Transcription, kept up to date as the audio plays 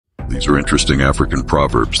These are interesting African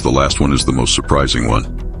proverbs. The last one is the most surprising one.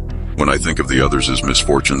 When I think of the others as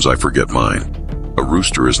misfortunes, I forget mine. A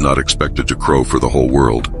rooster is not expected to crow for the whole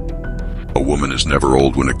world. A woman is never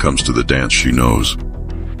old when it comes to the dance she knows.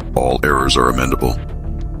 All errors are amendable.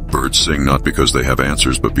 Birds sing not because they have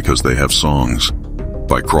answers, but because they have songs.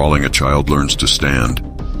 By crawling, a child learns to stand.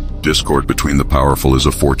 Discord between the powerful is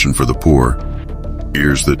a fortune for the poor.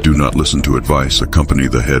 Ears that do not listen to advice accompany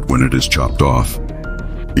the head when it is chopped off.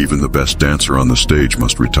 Even the best dancer on the stage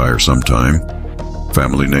must retire sometime.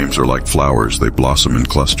 Family names are like flowers, they blossom in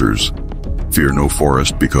clusters. Fear no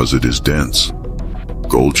forest because it is dense.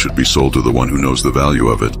 Gold should be sold to the one who knows the value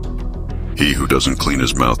of it. He who doesn't clean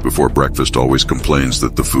his mouth before breakfast always complains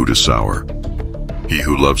that the food is sour. He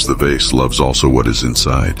who loves the vase loves also what is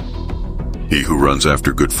inside. He who runs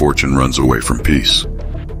after good fortune runs away from peace.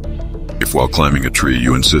 If while climbing a tree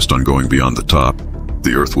you insist on going beyond the top,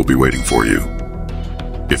 the earth will be waiting for you.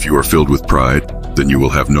 If you are filled with pride, then you will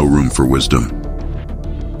have no room for wisdom.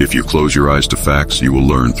 If you close your eyes to facts, you will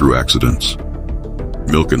learn through accidents.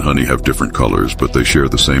 Milk and honey have different colors, but they share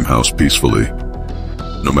the same house peacefully.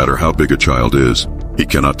 No matter how big a child is, he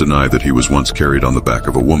cannot deny that he was once carried on the back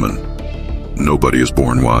of a woman. Nobody is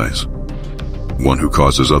born wise. One who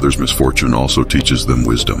causes others misfortune also teaches them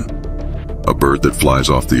wisdom. A bird that flies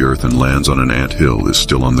off the earth and lands on an ant hill is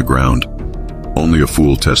still on the ground. Only a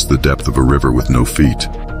fool tests the depth of a river with no feet.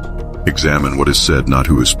 Examine what is said, not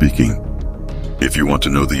who is speaking. If you want to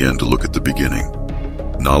know the end, look at the beginning.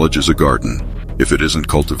 Knowledge is a garden. If it isn't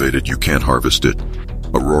cultivated, you can't harvest it.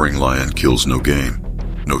 A roaring lion kills no game.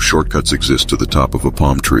 No shortcuts exist to the top of a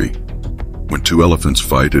palm tree. When two elephants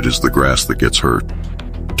fight, it is the grass that gets hurt.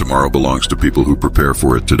 Tomorrow belongs to people who prepare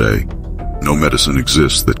for it today. No medicine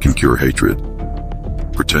exists that can cure hatred.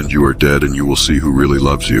 Pretend you are dead and you will see who really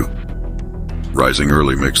loves you. Rising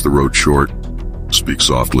early makes the road short. Speak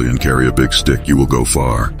softly and carry a big stick, you will go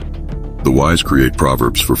far. The wise create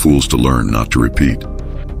proverbs for fools to learn, not to repeat.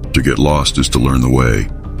 To get lost is to learn the way.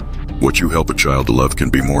 What you help a child to love can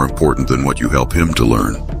be more important than what you help him to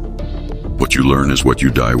learn. What you learn is what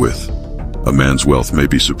you die with. A man's wealth may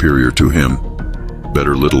be superior to him.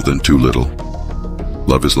 Better little than too little.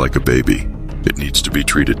 Love is like a baby. It needs to be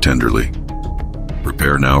treated tenderly.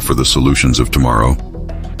 Prepare now for the solutions of tomorrow.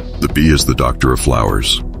 The bee is the doctor of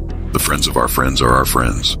flowers. The friends of our friends are our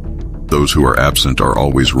friends. Those who are absent are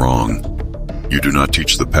always wrong. You do not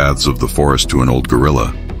teach the paths of the forest to an old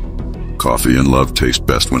gorilla. Coffee and love taste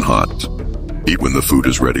best when hot. Eat when the food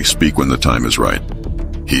is ready, speak when the time is right.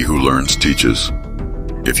 He who learns teaches.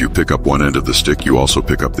 If you pick up one end of the stick, you also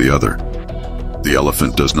pick up the other. The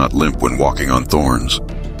elephant does not limp when walking on thorns.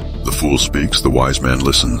 The fool speaks, the wise man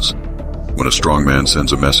listens. When a strong man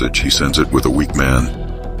sends a message, he sends it with a weak man.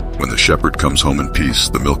 When the shepherd comes home in peace,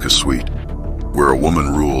 the milk is sweet. Where a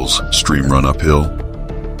woman rules, stream run uphill.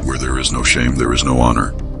 Where there is no shame, there is no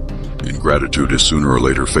honor. Ingratitude is sooner or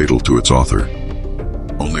later fatal to its author.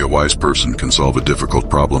 Only a wise person can solve a difficult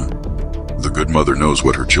problem. The good mother knows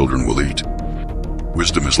what her children will eat.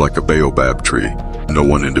 Wisdom is like a baobab tree. No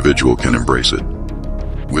one individual can embrace it.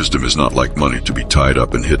 Wisdom is not like money to be tied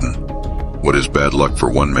up and hidden. What is bad luck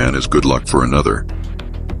for one man is good luck for another.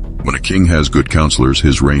 When a king has good counselors,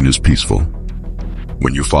 his reign is peaceful.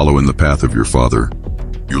 When you follow in the path of your father,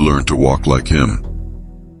 you learn to walk like him.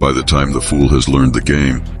 By the time the fool has learned the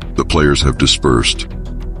game, the players have dispersed.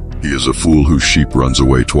 He is a fool whose sheep runs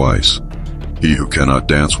away twice. He who cannot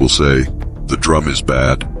dance will say, "The drum is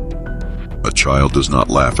bad." A child does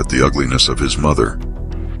not laugh at the ugliness of his mother.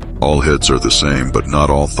 All heads are the same, but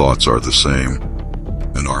not all thoughts are the same.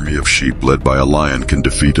 An army of sheep led by a lion can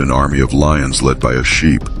defeat an army of lions led by a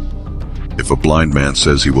sheep. If a blind man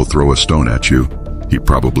says he will throw a stone at you, he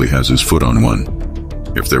probably has his foot on one.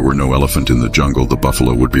 If there were no elephant in the jungle, the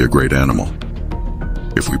buffalo would be a great animal.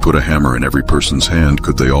 If we put a hammer in every person's hand,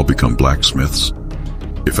 could they all become blacksmiths?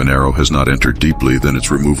 If an arrow has not entered deeply, then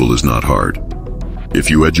its removal is not hard. If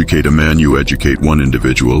you educate a man, you educate one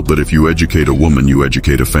individual, but if you educate a woman, you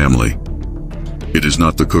educate a family. It is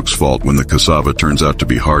not the cook's fault when the cassava turns out to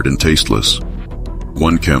be hard and tasteless.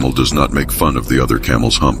 One camel does not make fun of the other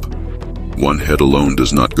camel's hump. One head alone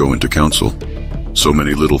does not go into council. So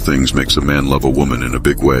many little things makes a man love a woman in a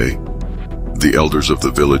big way. The elders of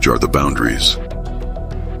the village are the boundaries.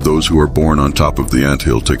 Those who are born on top of the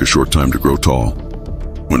anthill take a short time to grow tall.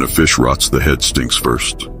 When a fish rots, the head stinks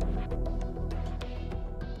first.